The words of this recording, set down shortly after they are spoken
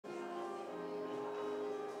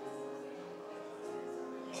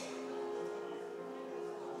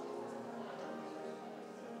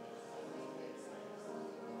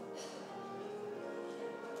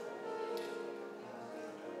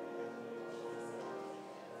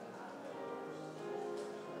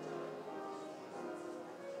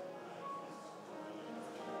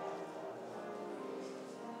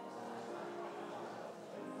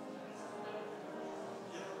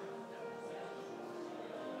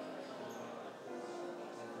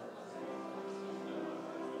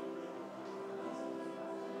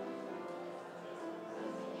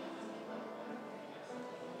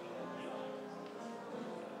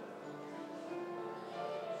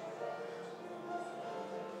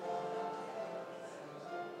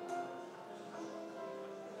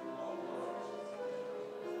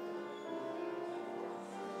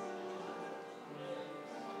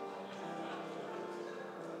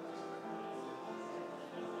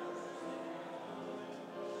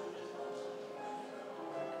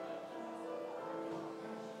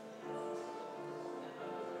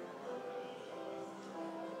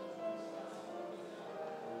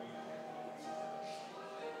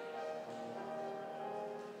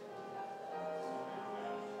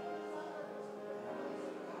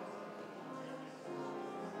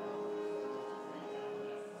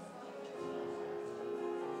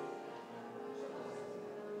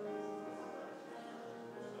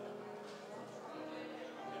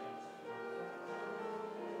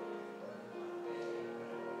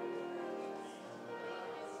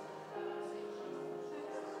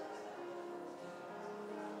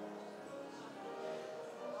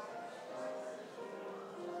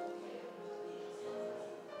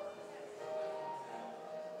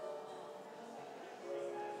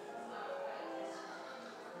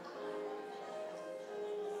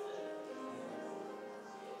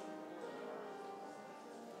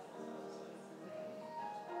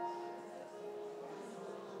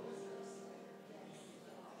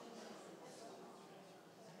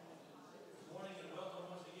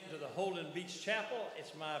Holden Beach Chapel.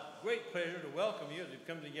 It's my great pleasure to welcome you as we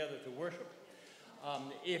come together to worship.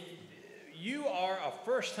 If you are a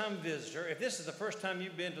first-time visitor, if this is the first time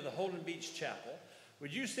you've been to the Holden Beach Chapel,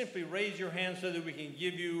 would you simply raise your hand so that we can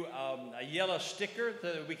give you a yellow sticker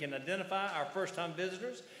so that we can identify our first-time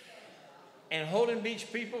visitors? And Holden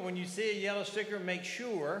Beach people, when you see a yellow sticker, make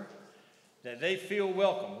sure that they feel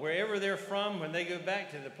welcome. Wherever they're from, when they go back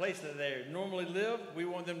to the place that they normally live, we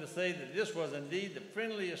want them to say that this was indeed the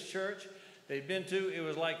friendliest church they've been to. It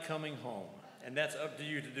was like coming home. And that's up to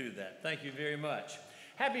you to do that. Thank you very much.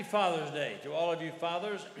 Happy Father's Day to all of you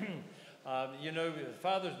fathers. You know,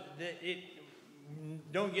 fathers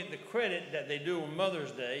don't get the credit that they do on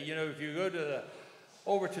Mother's Day. You know, if you go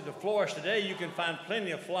over to the florist today, you can find plenty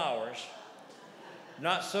of flowers.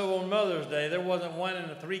 Not so on Mother's Day. There wasn't one in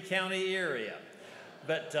the three-county area.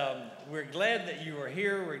 But we're glad that you are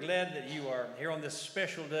here. We're glad that you are here on this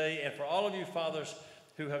special day. And for all of you fathers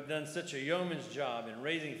who have done such a yeoman's job in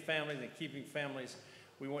raising families and keeping families,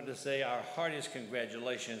 we want to say our heartiest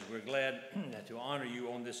congratulations. We're glad to honor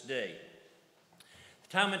you on this day. The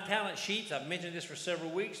time and talent sheets, I've mentioned this for several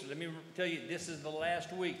weeks. So let me tell you, this is the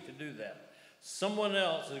last week to do that. Someone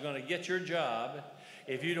else is going to get your job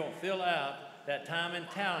if you don't fill out that time and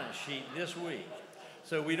talent sheet this week.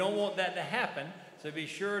 So we don't want that to happen. So be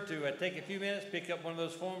sure to take a few minutes, pick up one of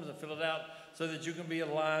those forms and fill it out so that you can be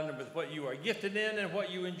aligned with what you are gifted in and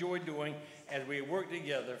what you enjoy doing as we work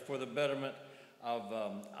together for the betterment of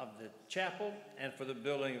the chapel and for the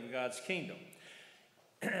building of God's kingdom.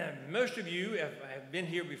 Most of you have been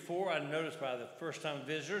here before, I noticed by the first-time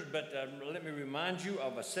visitors, but let me remind you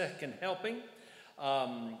of a second helping.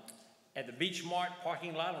 At the Beach Mart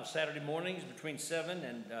parking lot on Saturday mornings between 7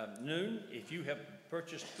 and noon. If you have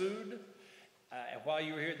purchased food while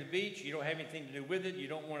you were here at the beach, you don't have anything to do with it, you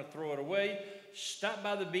don't want to throw it away, stop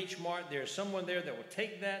by the Beach Mart. There's someone there that will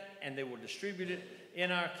take that and they will distribute it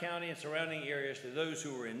in our county and surrounding areas to those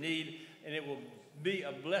who are in need, and it will be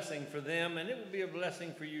a blessing for them and it will be a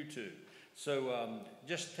blessing for you too. So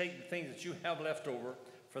just take the things that you have left over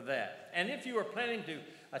for that. And if you are planning to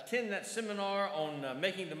attend that seminar on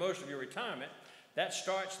making the most of your retirement, that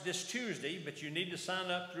starts this Tuesday, but you need to sign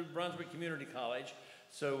up through Brunswick Community College,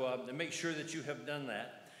 so to make sure that you have done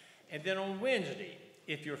that. And then on Wednesday,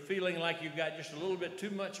 if you're feeling like you've got just a little bit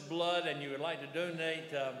too much blood and you would like to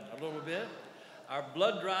donate a little bit, our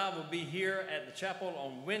blood drive will be here at the chapel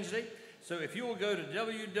on Wednesday. So if you will go to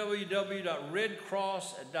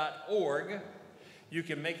www.redcross.org, you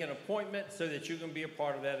can make an appointment so that you can be a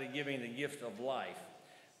part of that and giving the gift of life.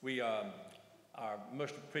 We are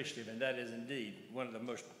most appreciative, and that is indeed one of the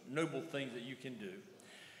most noble things that you can do.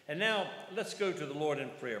 And now, let's go to the Lord in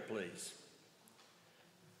prayer, please.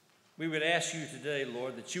 We would ask you today,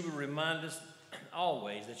 Lord, that you would remind us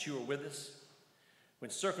always that you are with us. When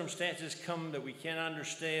circumstances come that we can't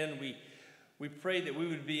understand, we pray that we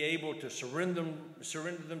would be able to surrender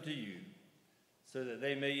them to you, so that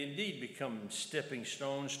they may indeed become stepping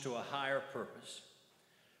stones to a higher purpose.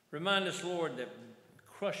 Remind us, Lord, that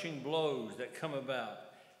crushing blows that come about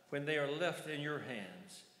when they are left in your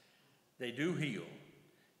hands, they do heal,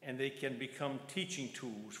 and they can become teaching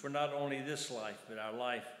tools for not only this life, but our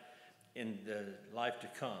life in the life to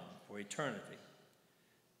come, for eternity.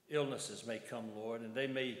 Illnesses may come, Lord, and they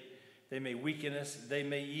may weaken us, they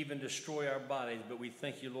may even destroy our bodies, but we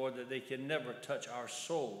thank you, Lord, that they can never touch our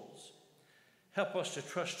souls. Help us to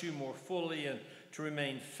trust you more fully and to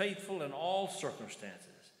remain faithful in all circumstances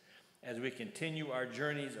as we continue our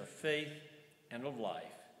journeys of faith and of life.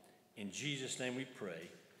 In Jesus' name we pray.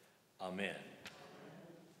 Amen.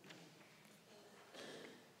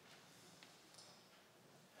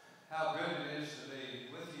 How good it is to be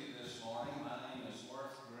with you this morning. My name is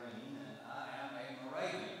Worth Green, and I am a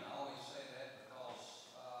Moravian. I always say that because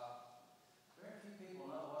very few people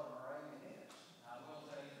know what a Moravian is. I will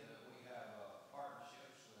tell you that we have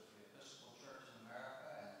partnerships with the Episcopal Church in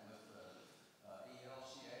America and with the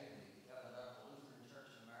ELCA, the Evangelical Lutheran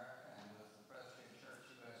Church in America, and with the Presbyterian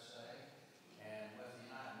Church USA, and with the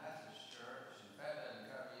United Methodist Church.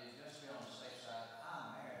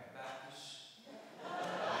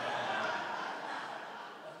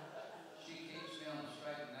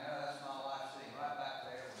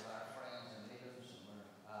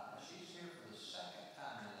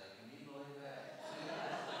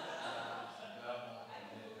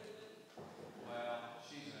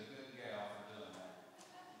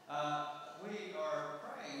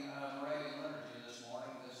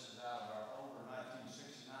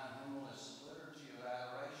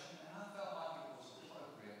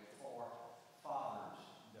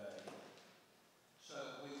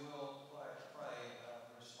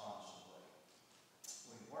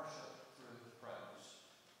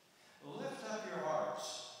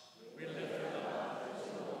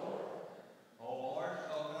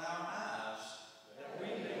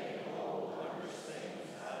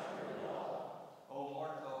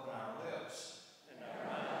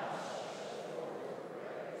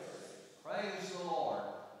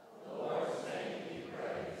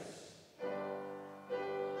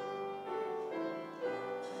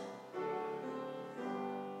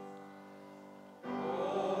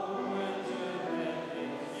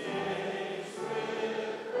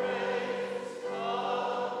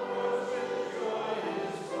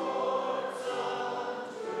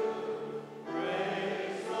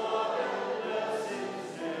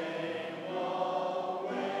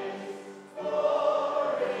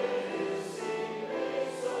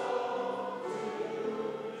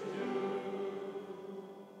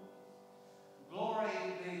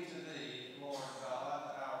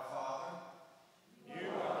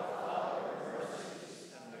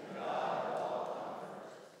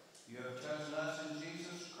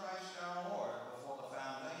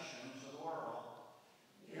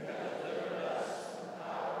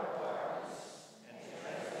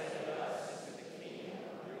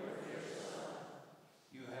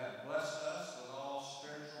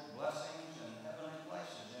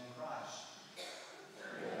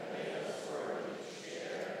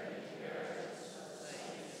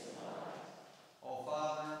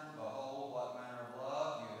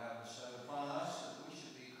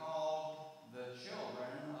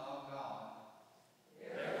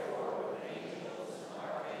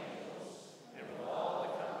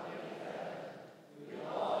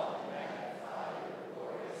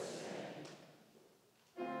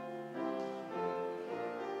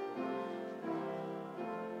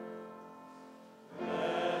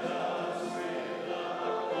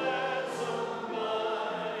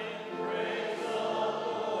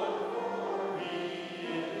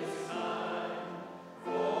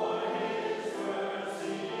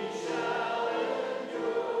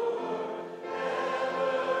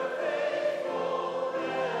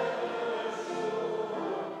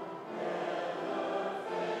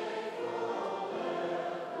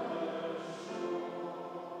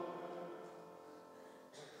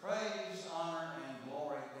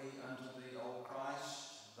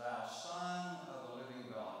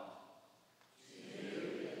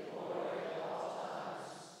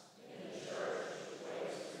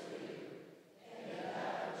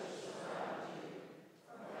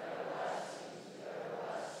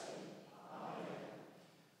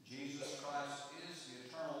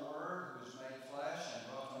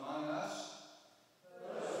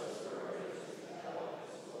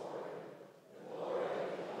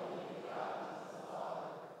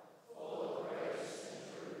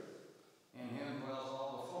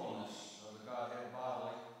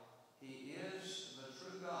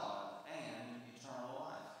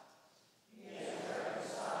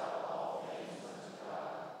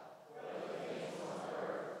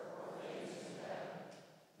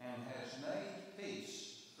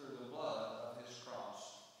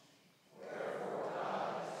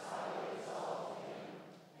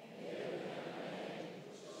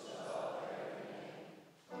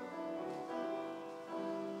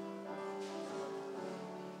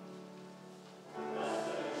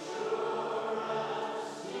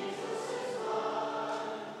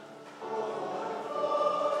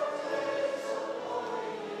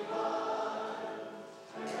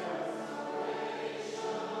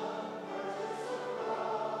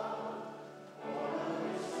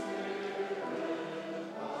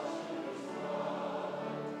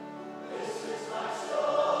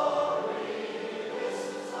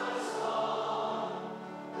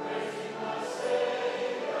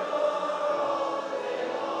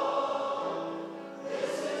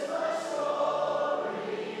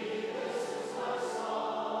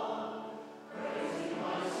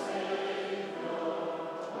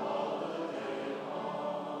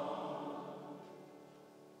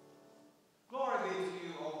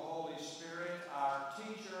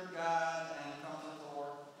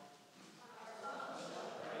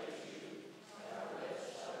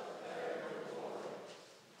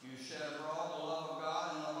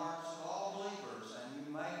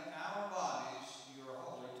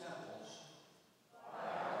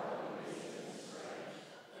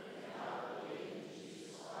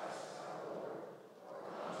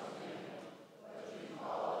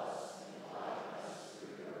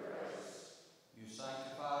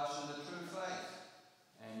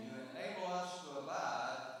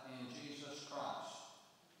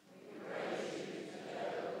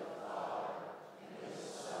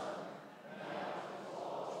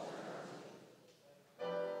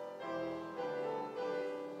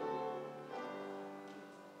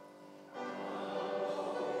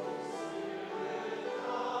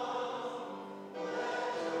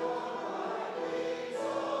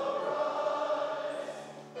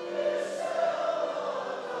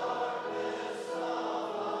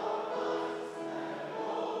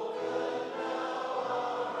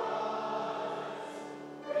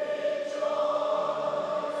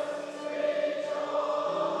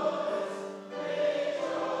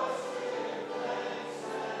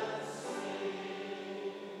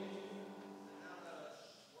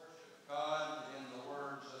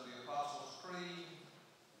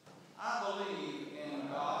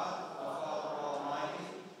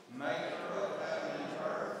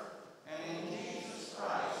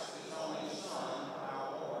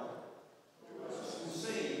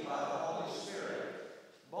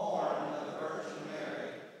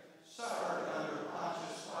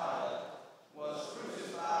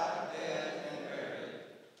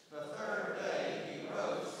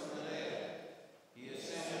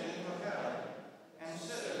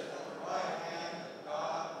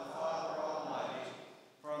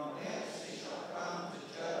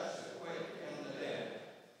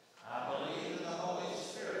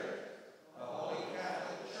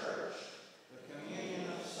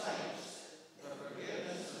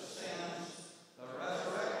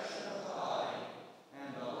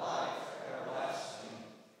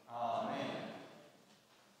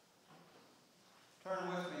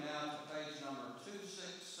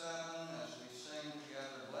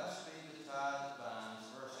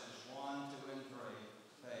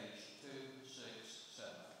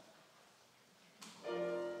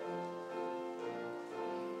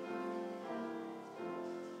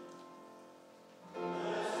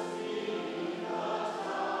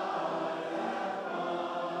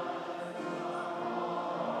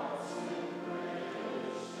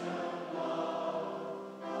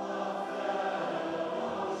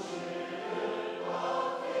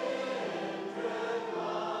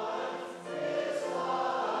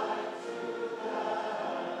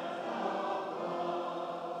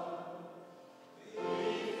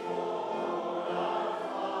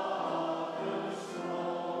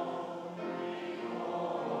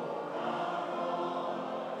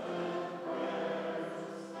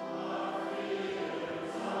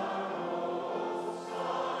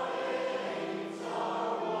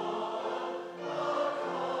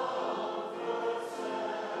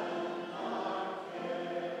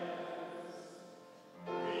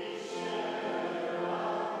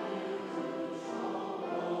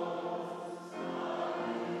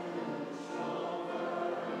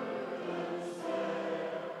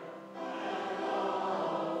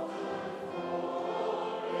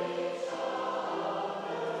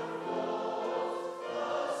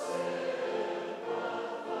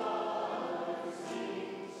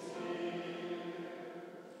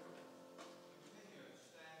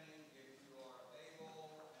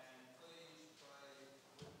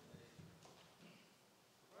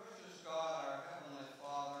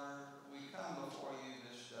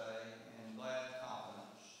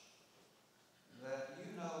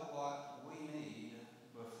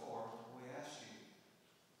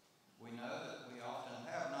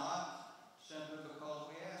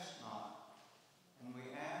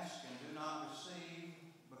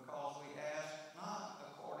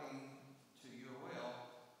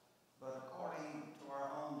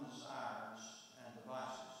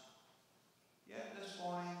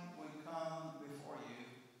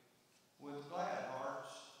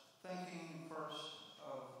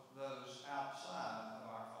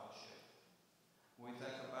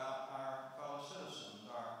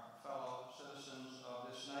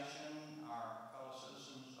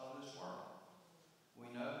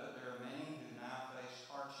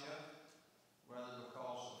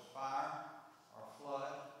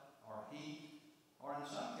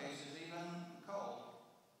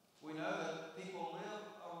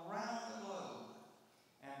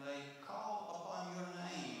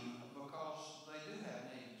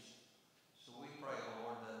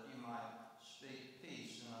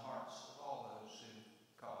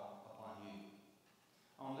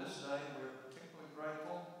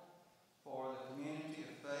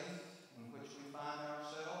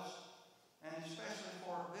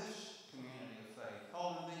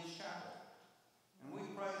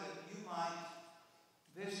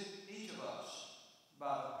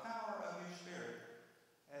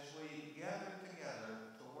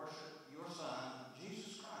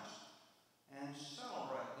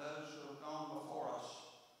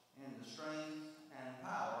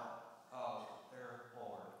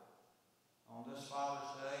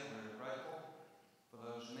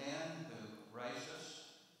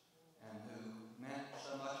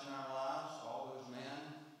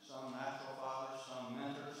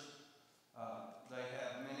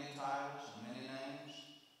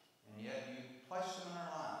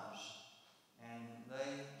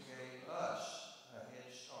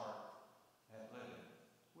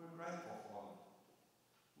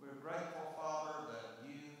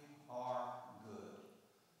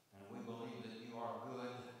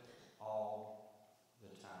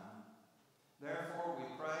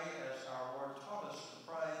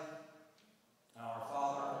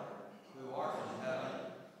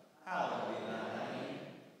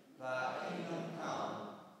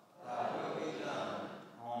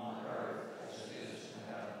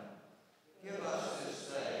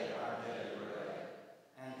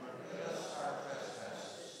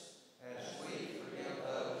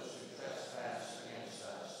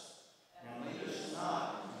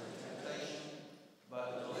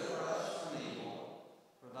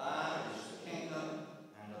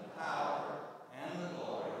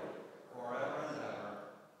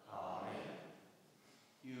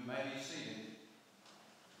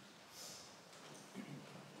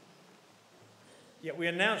 Yeah, we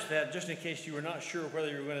announced that just in case you were not sure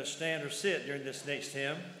whether you were going to stand or sit during this next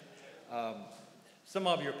hymn. Some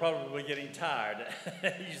of you are probably getting tired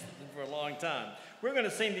for a long time. We're going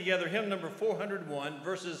to sing together hymn number 401,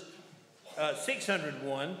 verses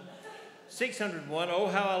 601, Oh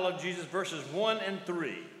How I Love Jesus, verses 1 and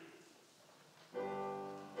 3.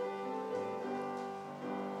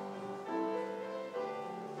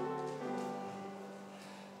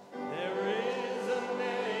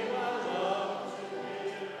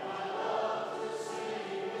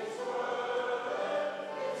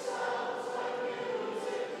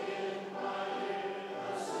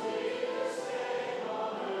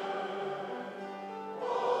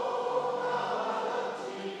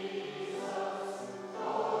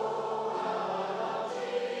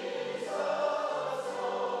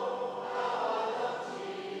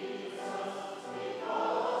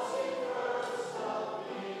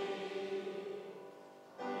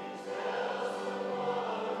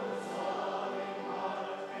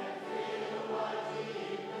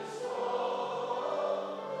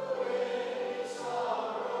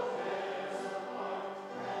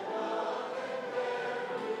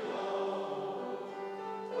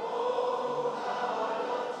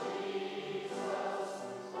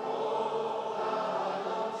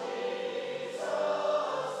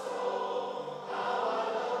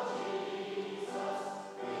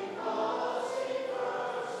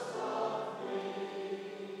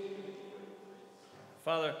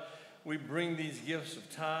 Father, we bring these gifts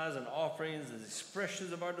of tithes and offerings as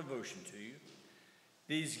expressions of our devotion to you.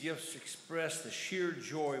 These gifts express the sheer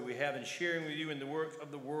joy we have in sharing with you in the work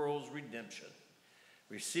of the world's redemption.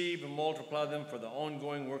 Receive and multiply them for the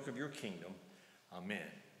ongoing work of your kingdom. Amen.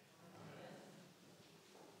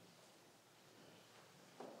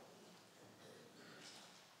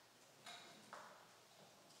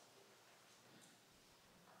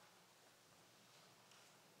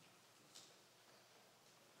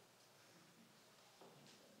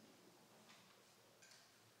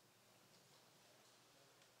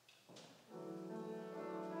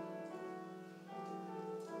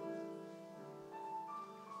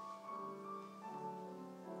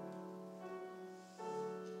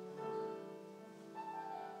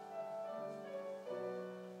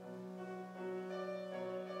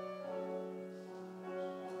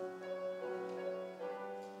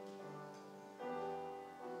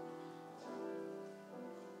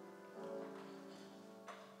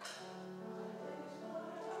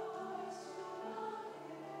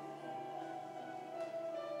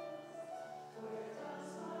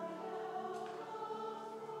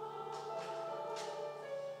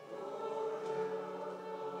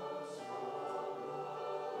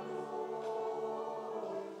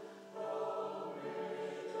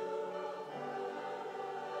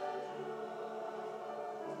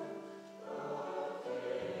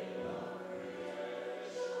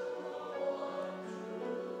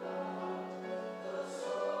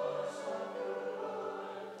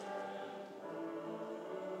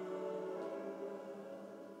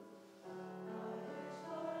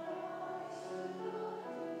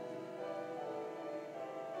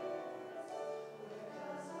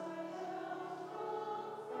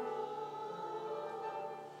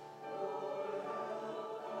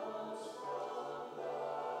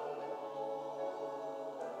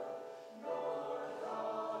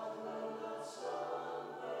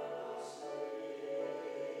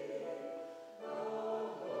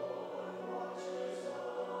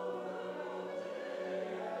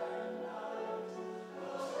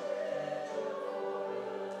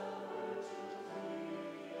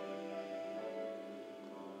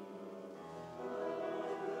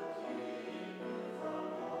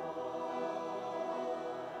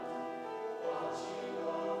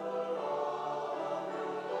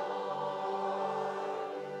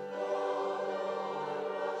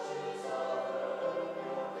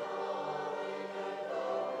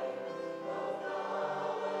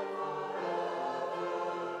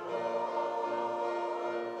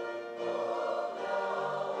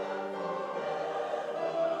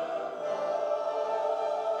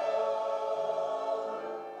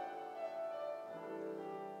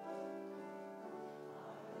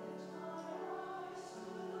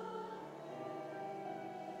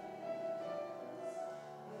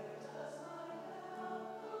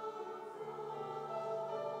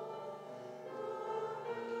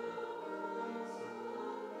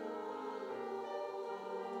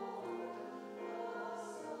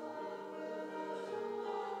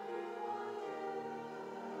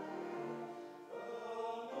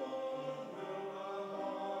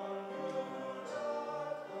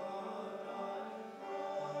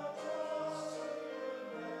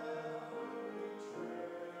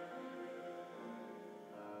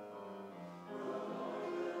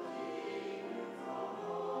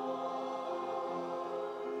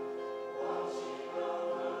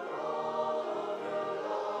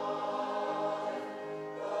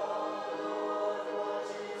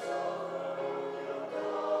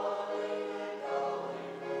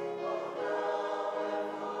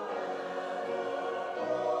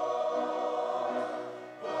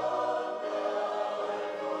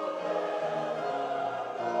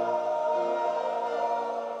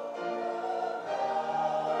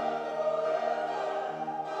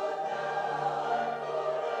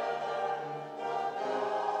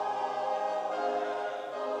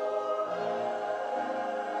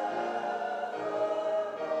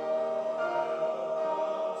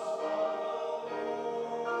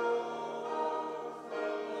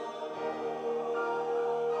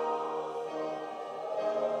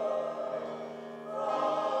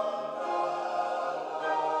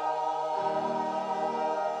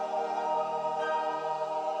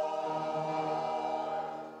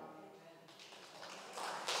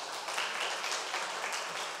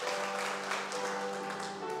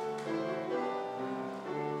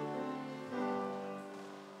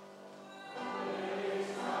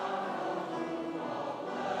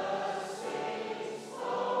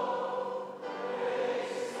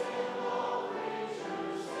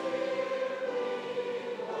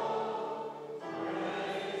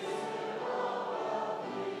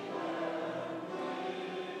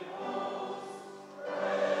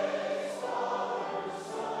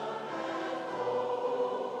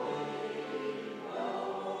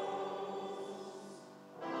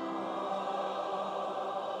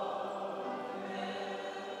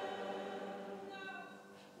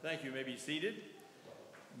 Thank you. You may be seated.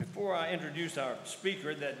 Before I introduce our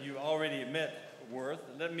speaker that you already met, Worth,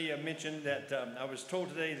 let me mention that I was told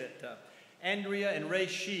today that Andrea and Ray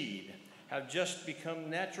Sheed have just become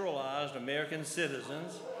naturalized American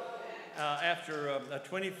citizens. After a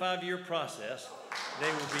 25-year process, they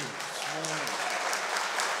will be sworn in.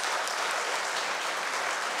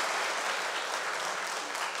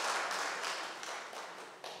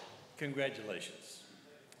 Congratulations.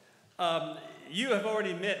 You have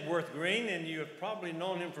already met Worth Green, and you have probably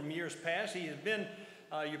known him from years past. He has been,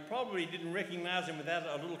 you probably didn't recognize him without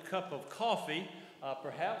a little cup of coffee,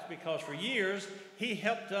 perhaps, because for years he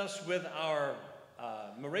helped us with our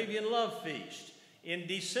Moravian Love Feast in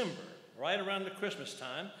December, right around the Christmas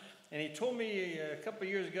time. And he told me a couple of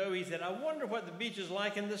years ago, he said, I wonder what the beach is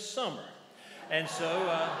like in the summer. And so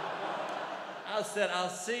I said, I'll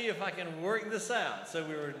see if I can work this out. So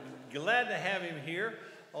we were glad to have him here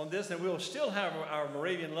on this, and we'll still have our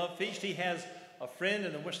Moravian Love Feast. He has a friend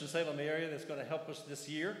in the Winston-Salem area that's going to help us this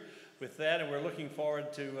year with that, and we're looking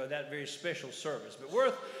forward to that very special service. But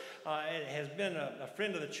Worth has been a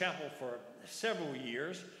friend of the chapel for several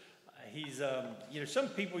years. He's, some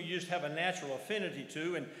people you just have a natural affinity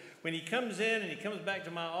to, and when he comes in and he comes back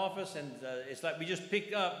to my office, and it's like we just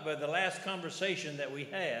pick up the last conversation that we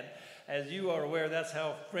had. As you are aware, that's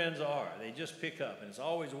how friends are. They just pick up, and it's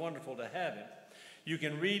always wonderful to have him. You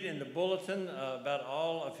can read in the bulletin about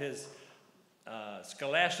all of his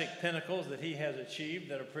scholastic pinnacles that he has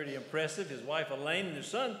achieved that are pretty impressive. His wife Elaine and his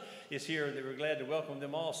son is here. They were glad to welcome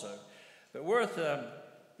them also. But Worth,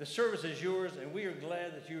 the service is yours, and we are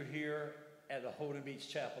glad that you're here at the Holden Beach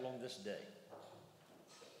Chapel on this day.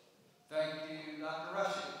 Thank you, Dr.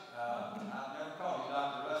 Rushing. I've never called you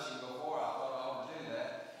Dr. Rushing before. I thought I ought to do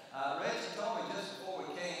that. Reggie told me just before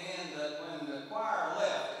we came in that when the choir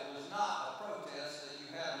left, it was not a protest that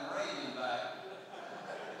you had Moravian back,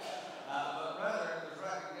 but rather it was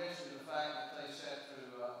recognition of the fact that they sat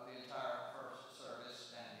through the entire first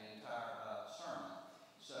service and the entire sermon.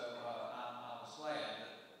 So I was glad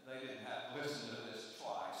that they didn't have to listen to this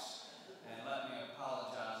twice. And let me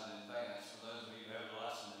apologize in advance for those of you who have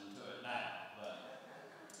listened to it now. But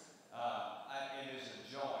it is a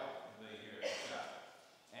joy to be here at the chapel.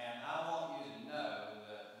 And I want you to know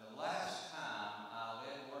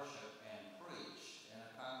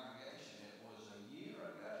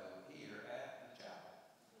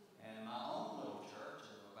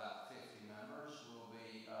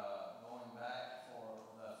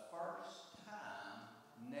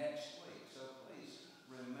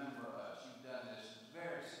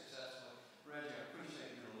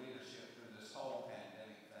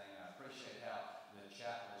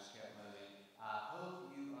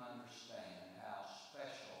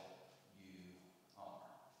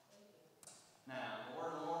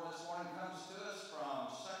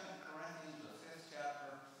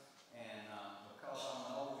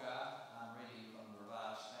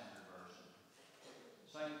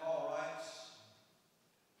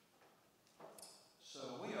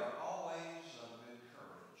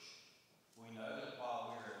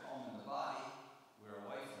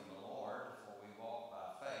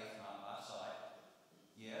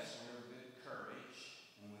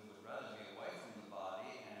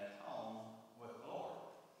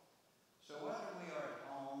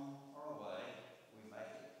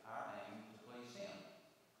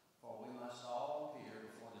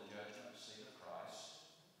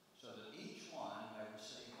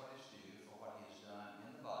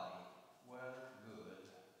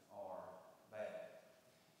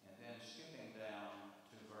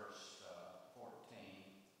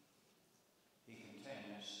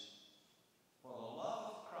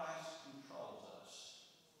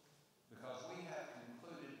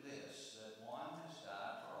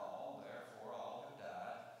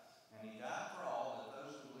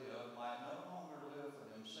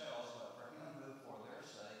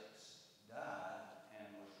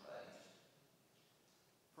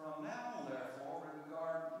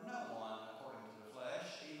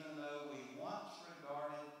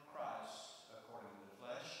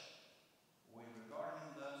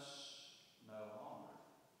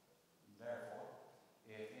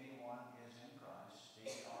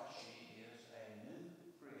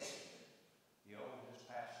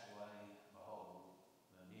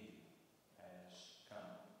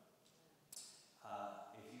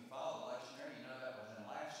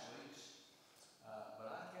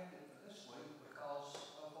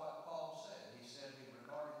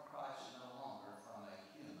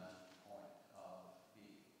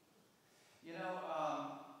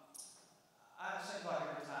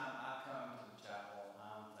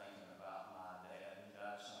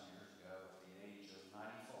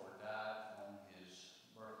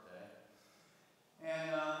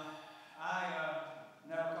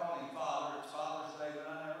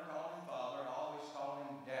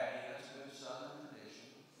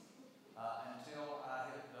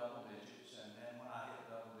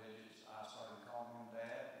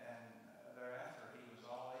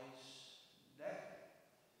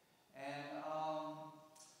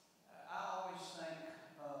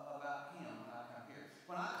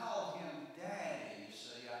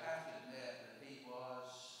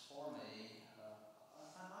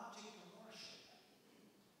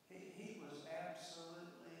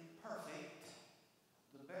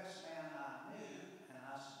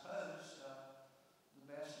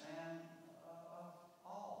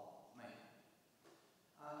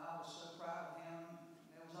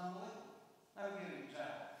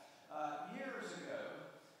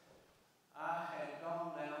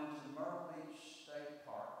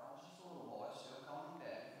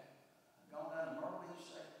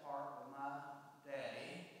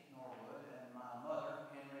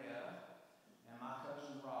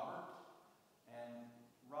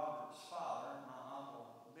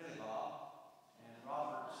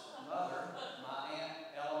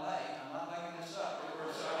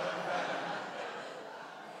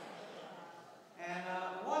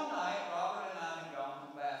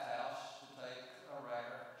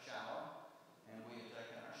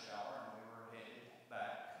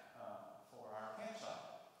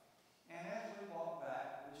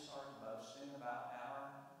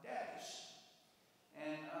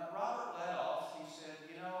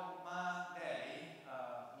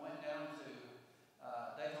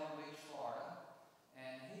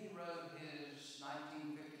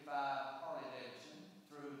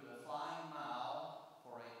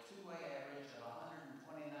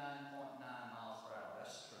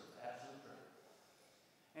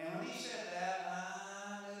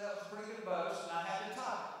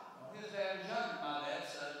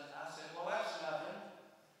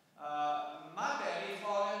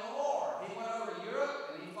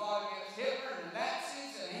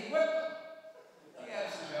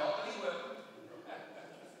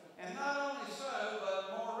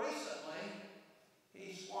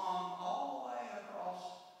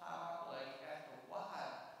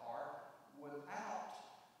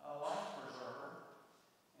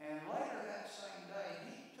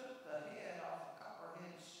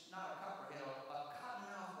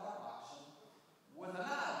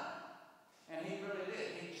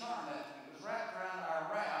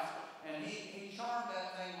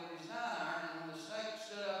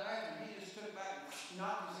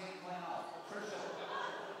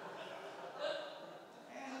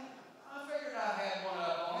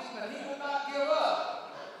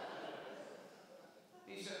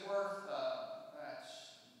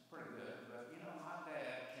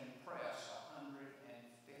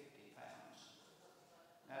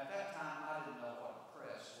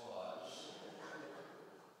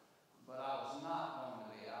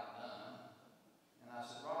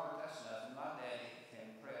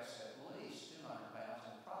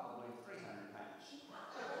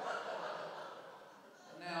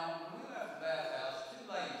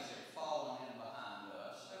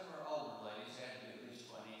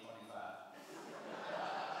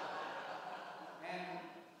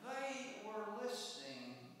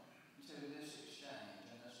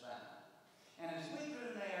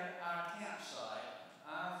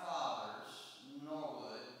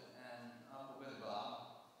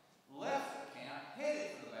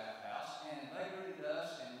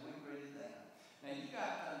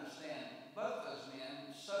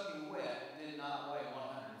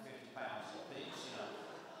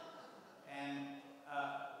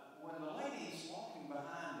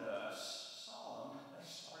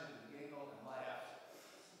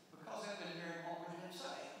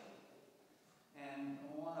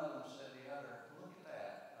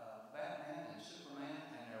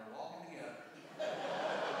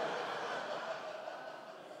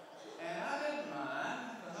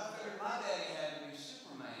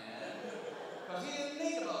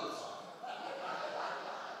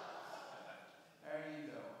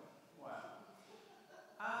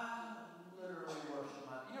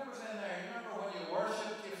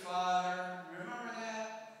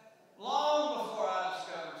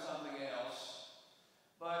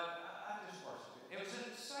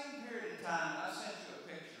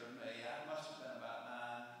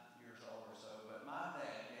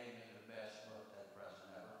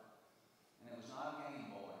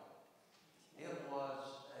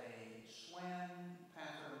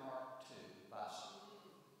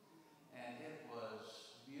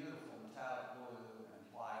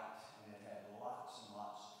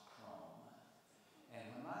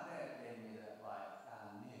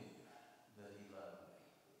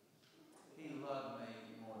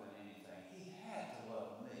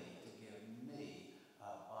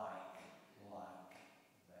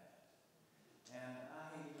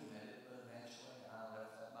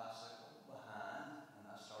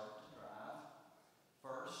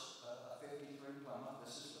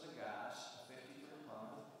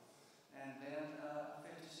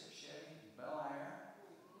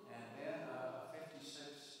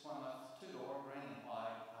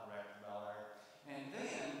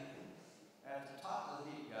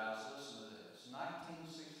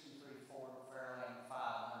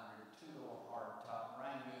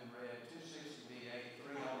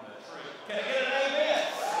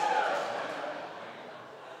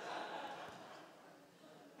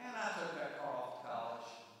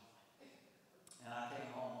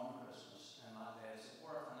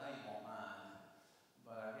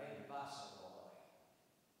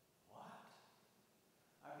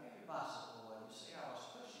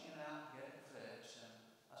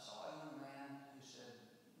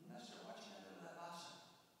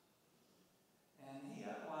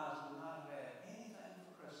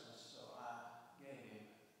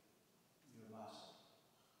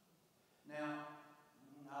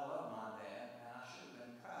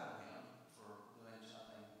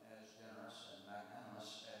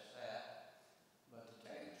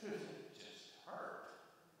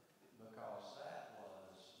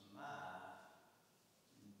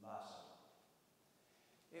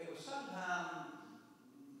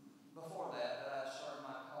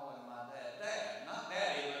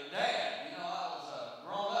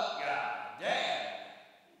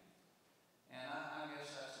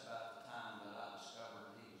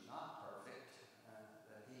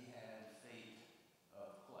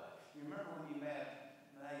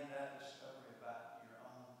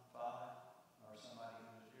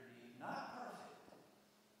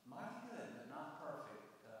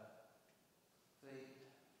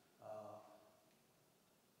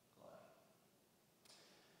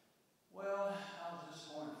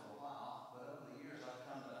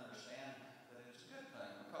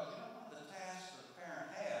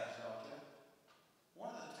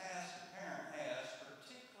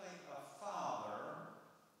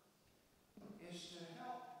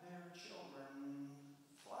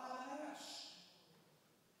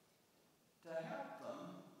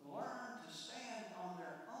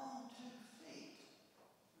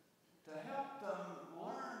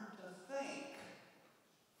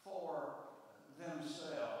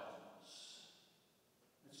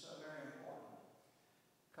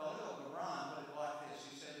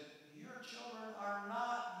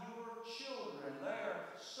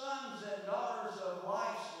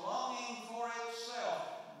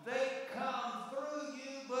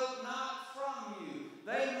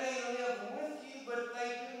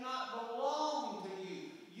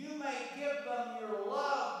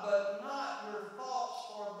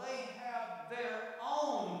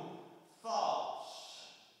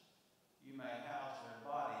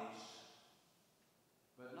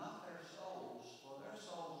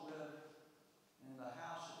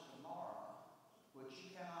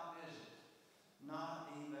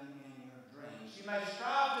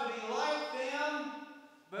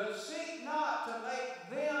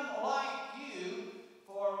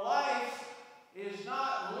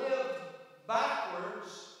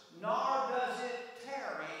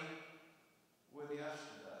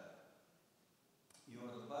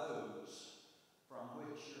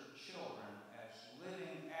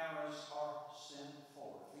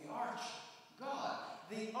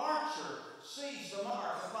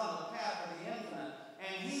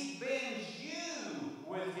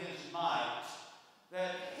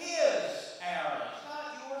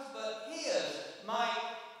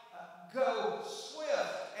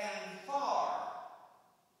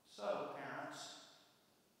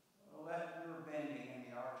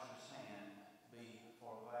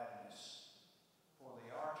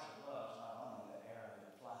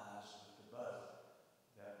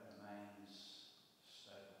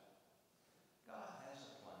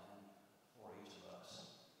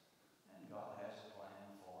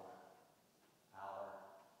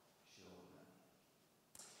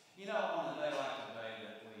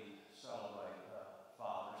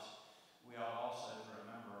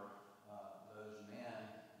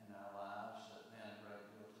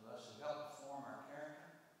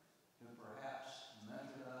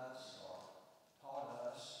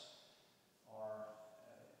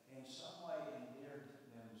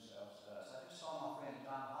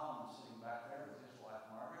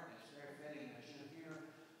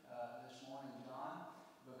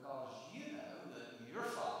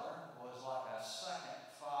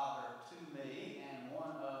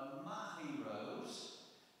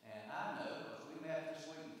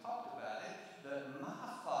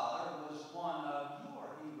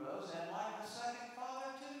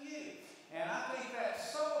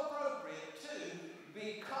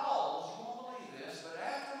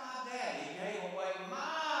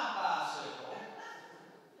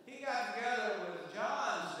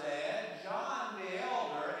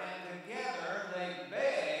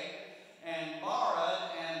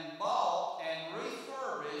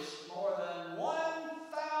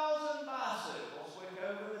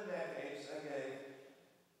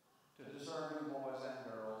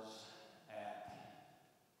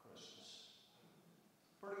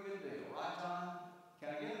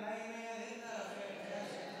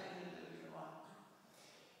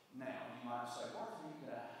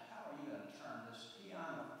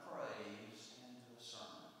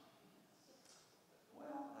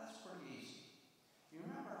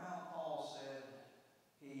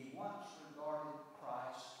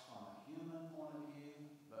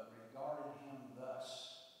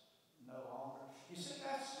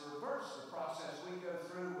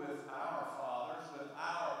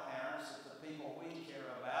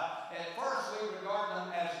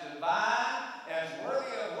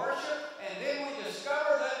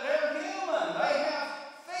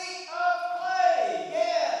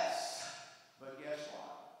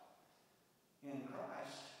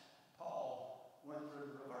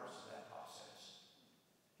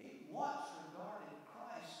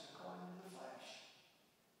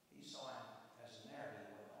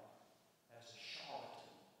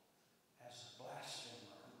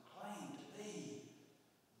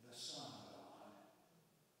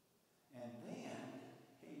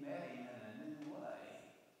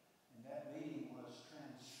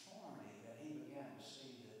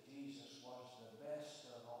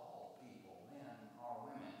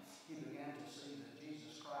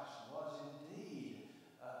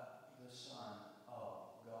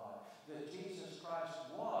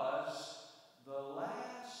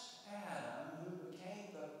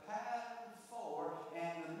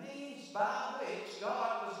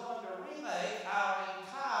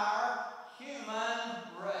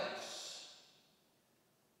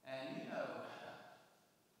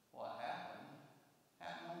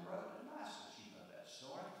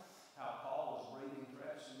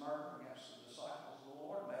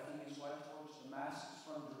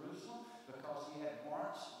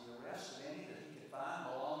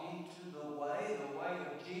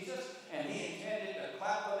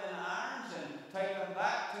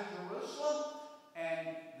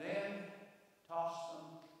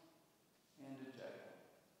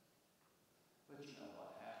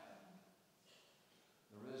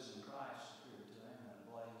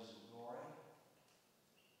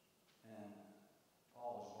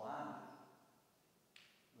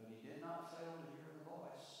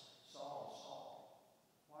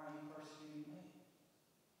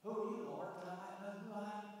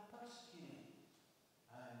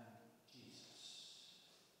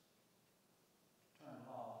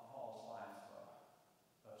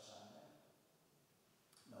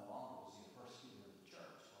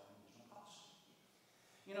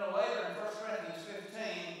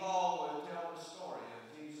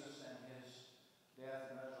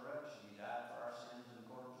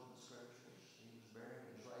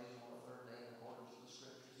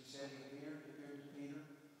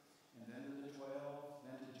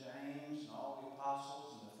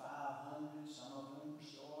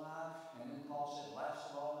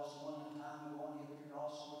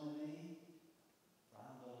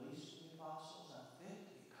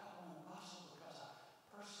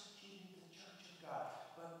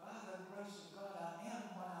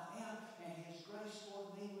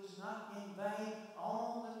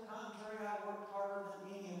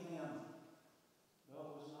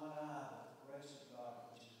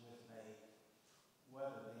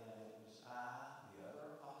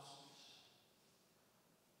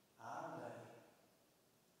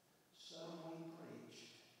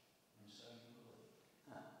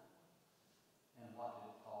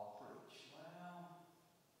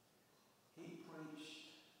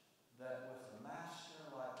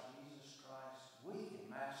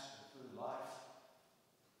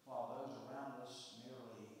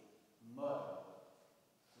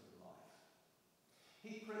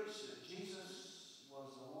preached it